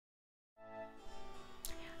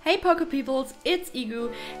Hey Poke Peoples, it's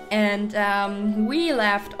Igu, and we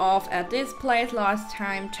left off at this place last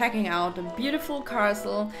time, checking out the beautiful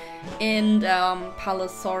castle in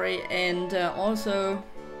Palace, and also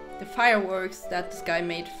the fireworks that this guy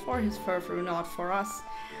made for his furfru, not for us.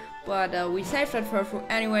 But we saved that furfru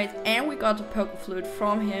anyways, and we got the Poke Flute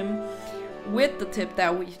from him with the tip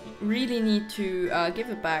that we really need to give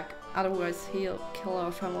it back. Otherwise he'll kill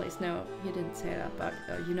our families. No, he didn't say that, but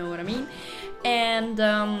you know what I mean. And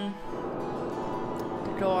the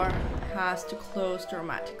door has to close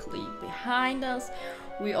dramatically behind us.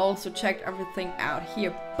 We also checked everything out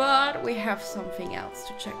here, but we have something else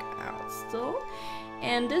to check out still.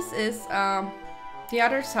 And this is the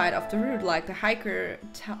other side of the route, like the hiker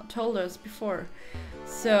told us before.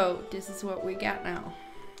 So this is what we get now.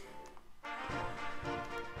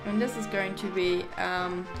 And this is going to be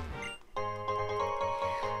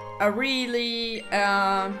a really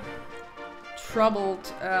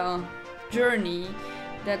troubled journey.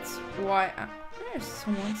 That's why there's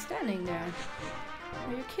someone standing there.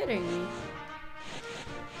 Are you kidding me?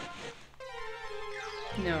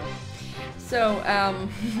 No. So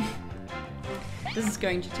this is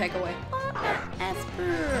going to take away. Oh,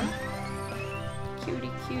 Esper,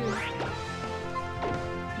 cutie cute.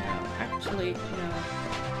 No, actually no.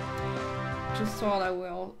 Just saw that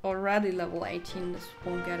we're already level 18. This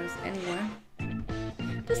won't get us anywhere.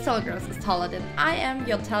 This tall girl is taller than I am.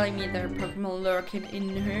 You're telling me there are Pokemon lurking in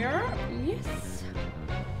here? Yes.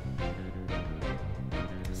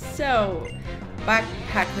 So,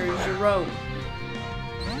 backpacker Jerome.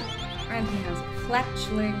 And he has a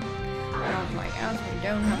fletchling. Not like us, we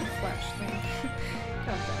don't have a fletchling.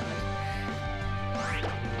 God damn it.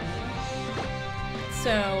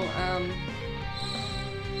 So,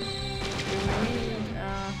 we need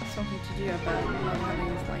something to do about not having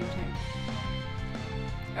a flying tank.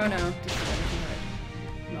 Oh no, this is going to hurt.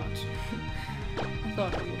 Not. I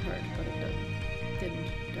thought it would hurt, but it didn't.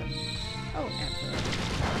 Oh, Emperor.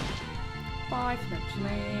 5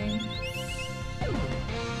 fletchling.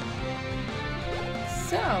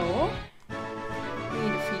 So, we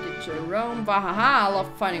defeated Jerome. Wahaha, I love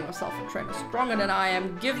finding myself a trainer stronger than I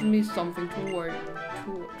am. Give me something to work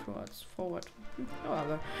towards forward.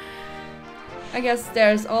 However, I guess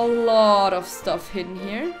there's a lot of stuff hidden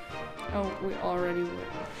here. Oh, we already were.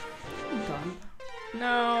 I'm done.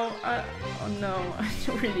 No, oh no, I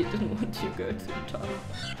really didn't want to go to the top.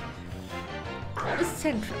 It's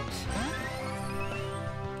centered.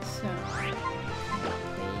 So,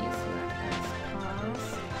 please let us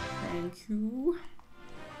pass. Thank you.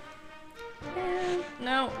 And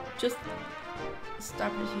no, just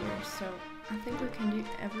stop it here. So, I think we can do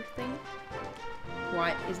everything.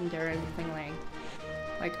 Why isn't there anything laying?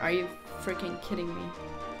 Like, are you freaking kidding me?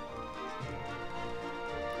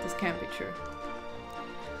 This can't be true.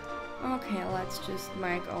 Okay, let's just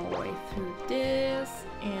make our way through this.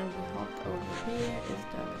 And we hopped over here. Is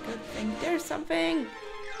that a good thing? There's something!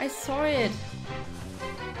 I saw it!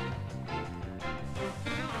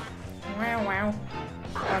 Wow, wow.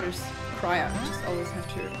 Others cry out. Just always have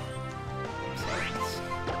to. Sorry,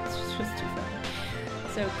 it's just too funny.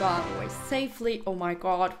 So got away safely. Oh my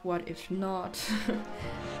god, what if not?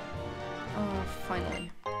 Oh,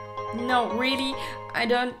 finally. No, really? I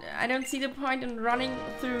don't see the point in running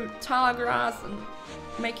through tall grass and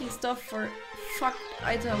making stuff for fucked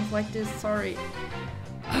items like this, sorry.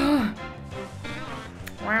 Wow,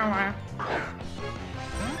 wow.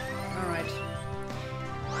 Alright.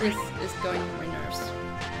 This is going on my nerves.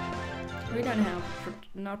 We don't have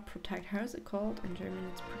not protect. How is it called? In German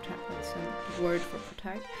it's protect. That's the word for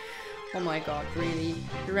protect. Oh my god, really?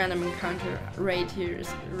 The random encounter rate here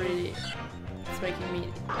is really, it's making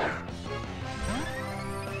me.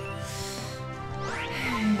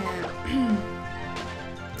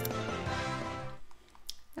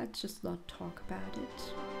 Let's just not talk about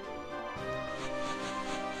it.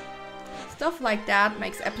 Stuff like that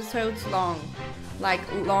makes episodes long. Like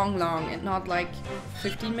long, and not like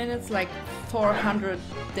 15 minutes, like 400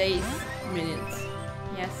 days minutes.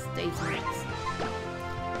 Yes, days minutes.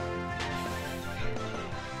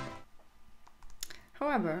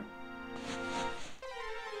 However,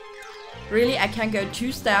 really, I can go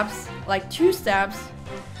 2 steps, like 2 steps,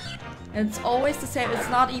 and it's always the same. It's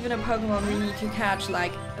not even a Pokemon we need to catch,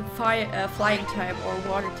 like a flying type or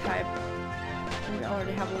water type. We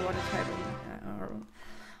already have a water type.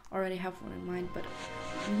 Already have one in mind, but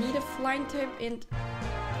we need a flying type and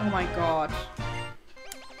oh my god.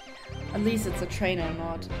 At least it's a trainer,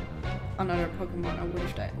 not another Pokemon. I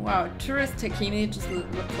wish that. Wow, Tourist Takimi just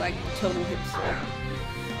looks like a total hipster.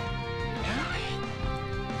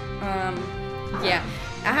 Yeah,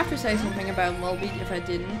 I have to say something about Volbeat if I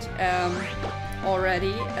didn't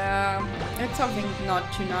already. It's something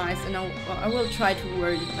not too nice, and I will try to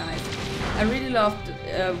word it nice. I really loved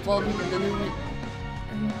Volbeat and the Lumi.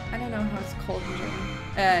 I don't know how it's called in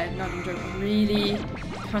German. Not in German. Really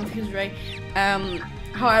confused, right?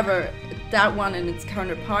 However, that one and its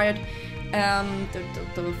counterpart,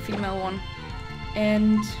 the female one,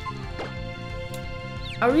 and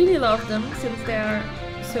I really love them since they're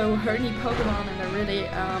so herny Pokemon, and I really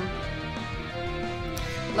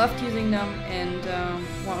loved using them. And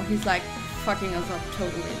well, he's like fucking us up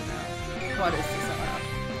totally now. What is this about?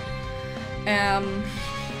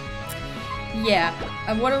 Yeah,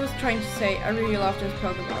 what I was trying to say, I really loved this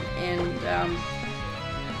Pokemon, and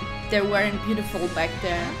they weren't beautiful back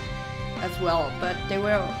then as well, but they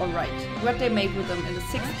were alright. What they made with them in the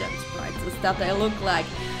 6th gen sprites is that they look like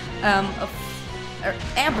an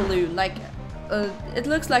air balloon, like it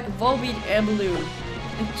looks like a Volbeat air balloon.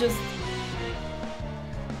 It just,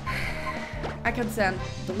 I can stand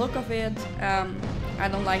the look of it. I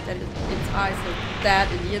don't like that its eyes look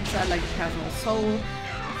that in the inside, like it has no soul.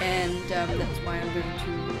 And that's why I'm going to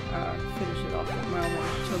finish it off with my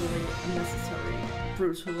one totally unnecessary,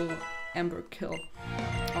 brutal Ember kill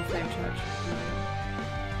of Flame Charge.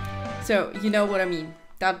 So, you know what I mean.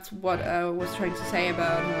 That's what I was trying to say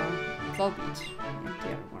about Volbeat and the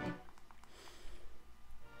other one.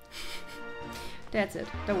 That's it.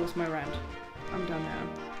 That was my rant. I'm done now.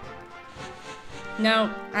 No,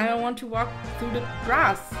 I don't want to walk through the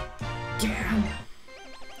grass. Damn.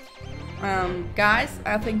 Guys,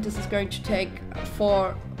 I think this is going to take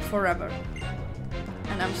forever.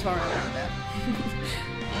 And I'm sorry about that.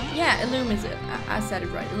 Yeah, Illumizit. I said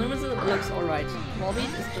it right. Illumizit looks alright.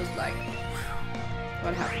 Volbeat is just like,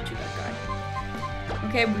 what happened to that guy?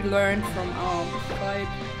 Okay, we learned from our fight.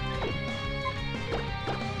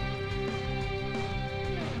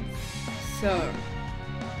 So,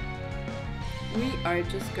 we are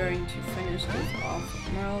just going to finish this off.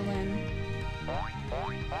 Merlin.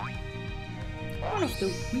 One of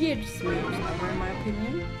the weirdest moves ever, in my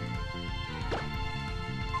opinion.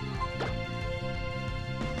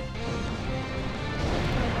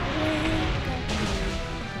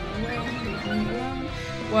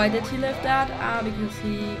 Why did he lift that? Because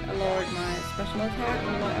he lowered my special attack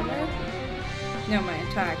or whatever. No, my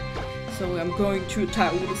attack. So I'm going to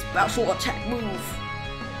attack with a special attack move.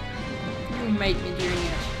 You made me doing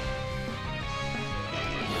it.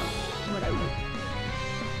 Whatever.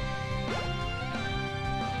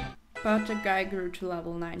 But the guy grew to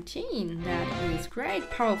level 19. That is great.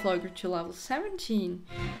 Power Flow grew to level 17.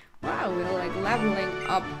 Wow, we're like leveling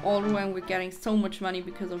up all the way, and we're getting so much money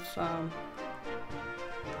because of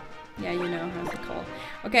yeah, you know, how's it called?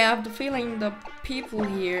 Okay, I have the feeling the people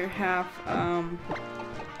here have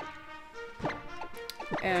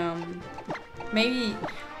maybe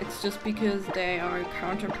it's just because they are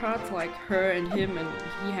counterparts, like her and him, and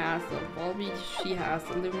he has the Volbeat, she has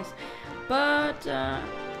the Lumis, but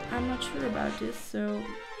I'm not sure about this, so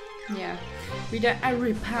yeah. I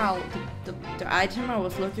repel. The item I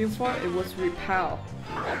was looking for, it was repel.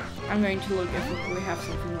 I'm going to look if we have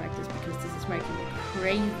something like this, because this is making me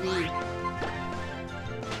crazy.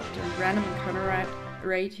 The random encounter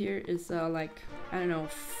rate here is like, I don't know,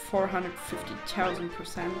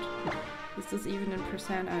 450,000%. Is this even in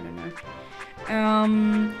percent? I don't know.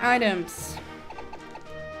 Items.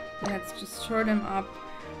 Let's just sort them up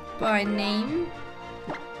by name.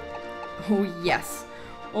 Oh yes.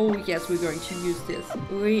 Oh yes, we're going to use this.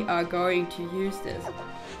 We are going to use this.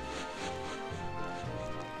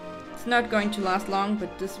 It's not going to last long,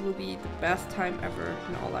 but this will be the best time ever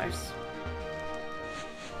in our lives.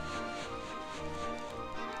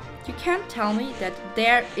 You can't tell me that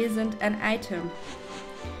there isn't an item.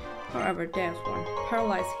 However, there's one.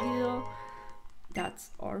 Paralyze Heal.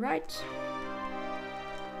 That's alright.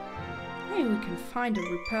 Hey, we can find a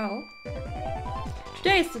repel.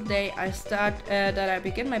 Today is the day that I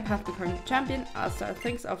begin my path to becoming champion. I'll start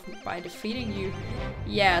things off by defeating you.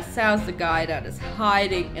 Yeah, sounds the guy that is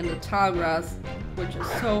hiding in the tall grass, which is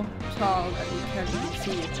so tall that we can't even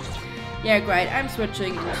see it. Yeah, great. I'm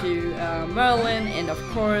switching into Merlin, and of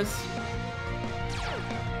course,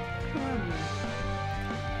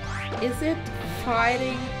 is it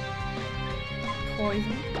fighting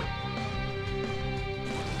poison?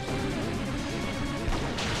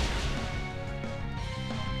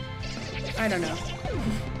 I don't know.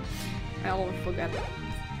 I always forget the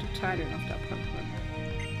title of that Pokemon.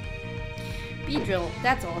 Beedrill,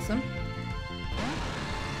 that's awesome.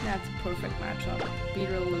 That's a perfect matchup.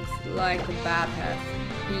 Beedrill looks like the bad hat.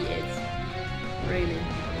 He is. Really.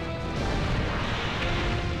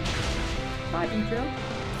 Bye, Beedrill.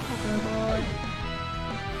 Good boy.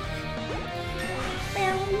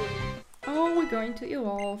 Oh, we're going to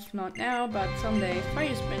evolve. Not now, but someday.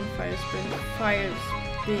 Fire spin, fire spin, fire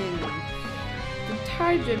spin. The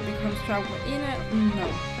target becomes stronger in it. No.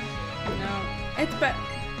 No. It's bad.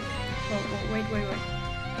 Oh, wait.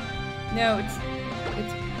 No,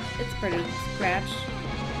 it's better. Scratch.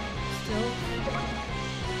 Still.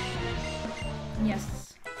 Yes.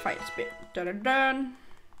 Fire spin. Dun dun dun.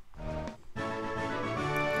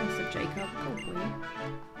 Thanks to Jacob. Go away.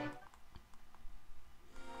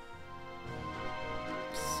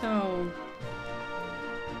 So,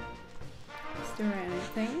 is there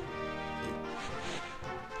anything?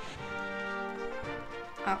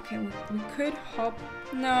 Okay, we could hop.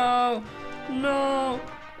 No,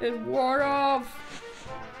 it wore off.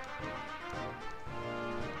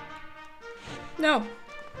 No. God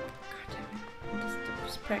damn it, this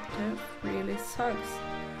perspective really sucks.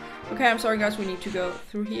 Okay, I'm sorry guys, we need to go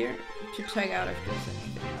through here to check out if there's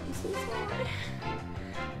anything. I'm so sorry.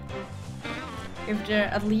 If there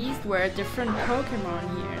at least were a different Pokemon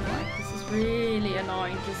here, like this is really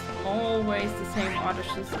annoying, just always the same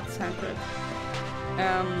audacious etc.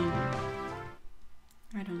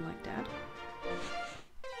 I don't like that.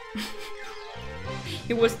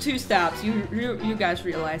 It was 2 stabs. You guys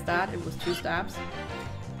realized that it was 2 stabs.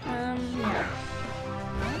 Yeah.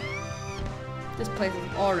 This place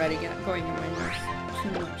is already going in my nerves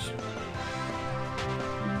too much.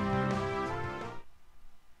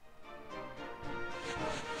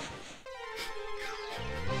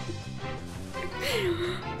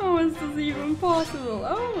 How is this even possible?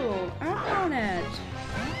 Oh, I found it.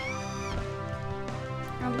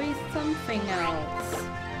 At least something else.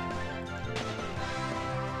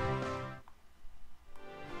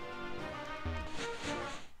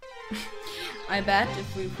 I bet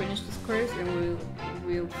if we finish this course and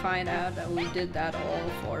we'll find out that we did that all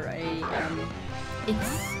for a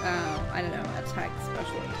I don't know, attack,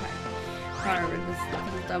 special attack. However,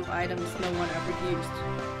 these dump items no one ever used.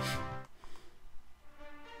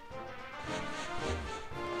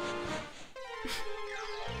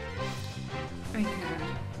 I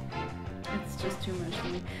can't. It's just too much for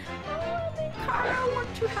me. Oh, the car, I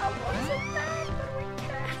want to help us in that, but we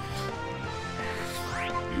can't.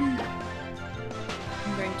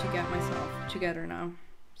 I'm going to get myself together now.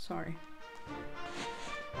 Sorry.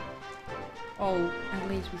 Oh, at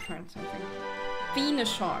least we found something.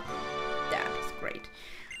 Venusaur. That is great.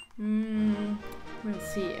 We'll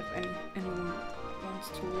see if anyone wants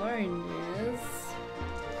to learn this.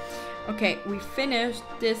 Okay, we finished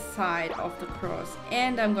this side of the course,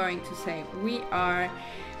 and I'm going to say we are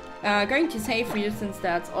going to save for you since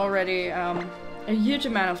that's already a huge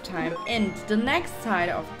amount of time. And the next side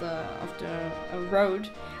of the road,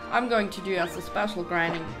 I'm going to do as a special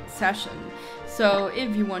grinding session. So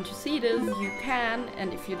if you want to see this, you can,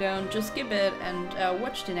 and if you don't, just skip it and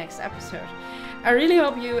watch the next episode. I really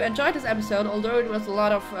hope you enjoyed this episode, although it was a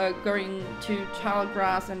lot of going to tall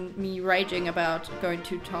grass and me raging about going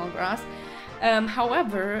to tall grass.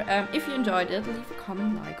 However, if you enjoyed it, leave a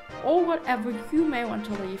comment, like, or whatever you may want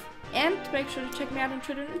to leave. And make sure to check me out on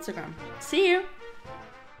Twitter and Instagram. See you!